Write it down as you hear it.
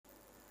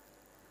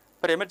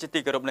ប្រិមិត្តជាទី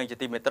គោរពនិងជា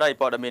ទីមេត្រី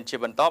ព័ត៌មានជា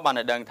បន្តបាន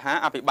ឲ្យដឹងថា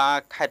អភិបាល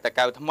ខេត្តតា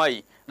កែវថ្មី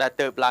ដែល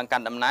ទើបឡើងកា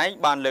ន់តំណែង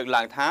បានលើក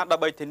ឡើងថាដើ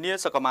ម្បីធានា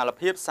សុខុមាល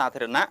ភាពសា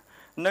ធារណៈ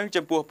និង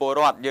ចំពោះពល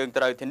រដ្ឋយើង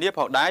ត្រូវធានាផ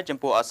ងដែរចំ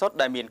ពោះឱសថ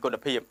ដែលមានគុណ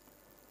ភាព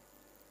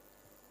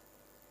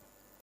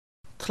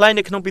ថ្លែង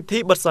នៅក្នុងពិធី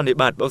បិទសន្និ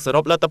បាតបូកសរុ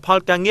បលទ្ធផល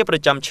ការងារប្រ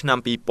ចាំឆ្នាំ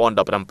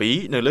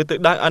 2017 នៅលើទឹក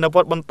ដីអនុវ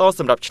ត្តបន្ត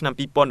សម្រាប់ឆ្នាំ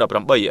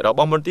 2018 រប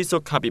ស់មន្ត្រីសុ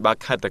ខាភិបាល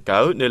ខេត្តតាកែ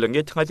វនៅល្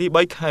ងាចថ្ងៃទី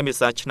 3 ខែមេ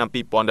សាឆ្នាំ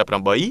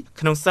 2018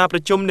 ក្នុងសារប្រ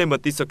ជុំនៃម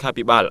ន្ត្រីសុខា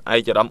ភិបាលឯ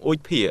កឧត្តមអ៊ូច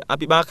ភាអ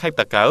ភិបាលខេត្ត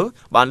តាកែវ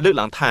បានលើក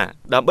ឡើងថា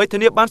ដើម្បីធា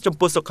នាបានចំ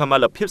ពោះសុខុមា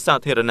លភាពសា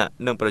ធារណៈ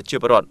និងប្រជា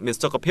ពលរដ្ឋមាន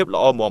សុខភាព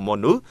ល្អមាំមួន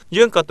នោះ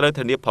យើងក៏ត្រូវ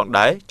ធានាផង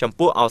ដែរចំ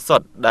ពោះឱស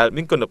ថដែល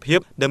មានគុណភាព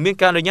និងមាន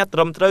ការអនុញ្ញាតត្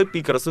រឹមត្រូវពី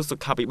ក្រសួងសុ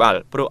ខាភិបាល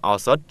ព្រោះឱ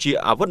សថជា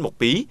អាវុធមុខ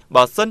ពីរ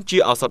បើសិនជា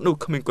ឱសថនោះ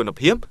គ្មានគុណ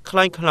ភាពค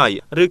ล้าย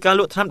ៗឬការ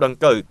លក់ថ្នាំដង្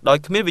កូវដោយ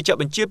គ្មានវិជ្ជា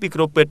បញ្ជាពីគ្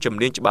រូពេទ្យជំ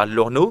នាញច្បាស់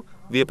លាស់នោះ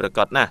វាប្រ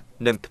កាសណាស់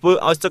នឹងធ្វើ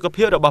ឲ្យសុខ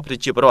ភាពរបស់ប្រ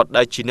ជាពលរដ្ឋ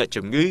ដែលជាអ្នក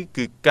ជំងឺ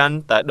គឺកាន់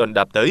តែដុន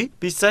ដាបទៅ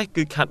ពិសេស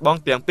គឺខាត់បង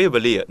ទាំងពេលវេ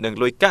លានិង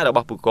លុយកាក់រប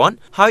ស់ពួកគាត់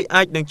ហើយ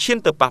អាចនឹងឈាន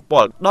ទៅប៉ះ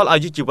ពាល់ដល់អា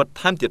យុជីវិត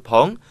ថែមទៀតផ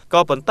ង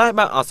ក៏ប៉ុន្តែ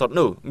បើឱសថ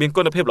នោះមាន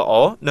គុណភាពល្អ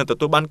និងទ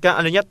ទួលបានការ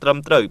អនុញ្ញាតត្រឹម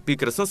ត្រូវពី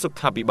ក្រសួងសុ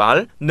ខាភិបាល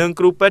និង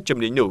គ្រូពេទ្យជំ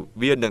នាញនោះ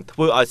វានឹងធ្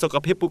វើឲ្យសុខ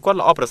ភាពពួកគាត់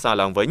ល្អប្រសើរ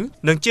ឡើងវិញ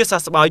និងជាសះ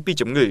ស្បើយពី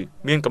ជំងឺ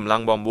មានកម្លាំ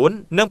ងមាំមួន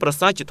និងប្រ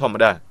សើរជាធម្ម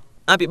តា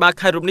អភិបាល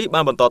ខេត្តរូបនេះ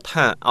បានបន្ត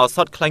ថាឱស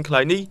ថคล้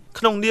ายៗនេះ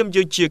ក្នុងនាម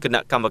យើងជាគ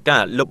ណៈកម្មកា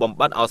រលុបបំ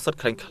បាត់ឱសថ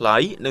คล้า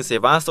ยៗនិងសេ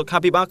វាសុខា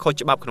ភិបាលខុស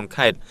ច្បាប់ក្នុង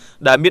ខេត្ត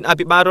ដែលមានអ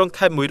ភិបាលរង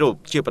ខេត្តមួយរូប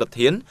ជាប្រ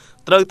ធាន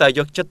ត្រូវតែយ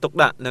កចិត្តទុក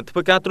ដាក់និងធ្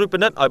វើការត្រួតពិ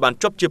និត្យឲ្យបាន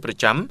ជាប់ជាប្រ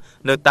ចាំ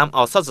នៅតាមឱ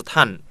សថស្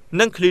ថាន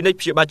និងគ្លីនិក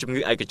ព្យាបាលជំ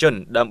ងឺឯកជន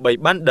ដើម្បី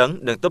បានដឹង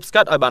និងទប់ស្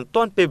កាត់ឲ្យបាន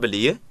ទាន់ពេលវេ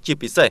លាជា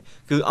ពិសេស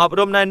គឺអប់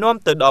រំណែនាំ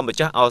ទៅដល់ម្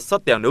ចាស់ឱសថ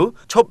ទាំងនោះ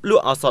ឈប់ល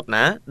ក់ឱសថ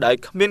ណាដែល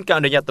គ្មានការ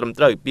អនុញ្ញាតត្រឹម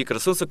ត្រូវពីក្រ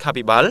សួងសុខា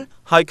ភិបាល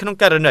ហើយក្នុង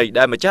ករណី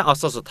ដែលម្ចាស់ឱ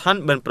សថស្ថាន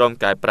មិនព្រម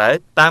កែប្រែ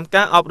តាម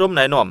ការអប់រំ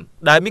ណែនាំ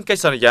ដែលមានកិច្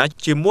ចសន្យា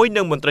ជាមួយ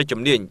នឹងមន្ត្រី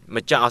ជំនាញ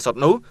ម្ចាស់ឱសថ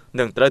នោះ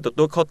នឹងត្រូវទ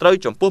ទួលខុសត្រូវ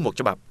ចំពោះមុខ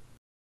ច្បាប់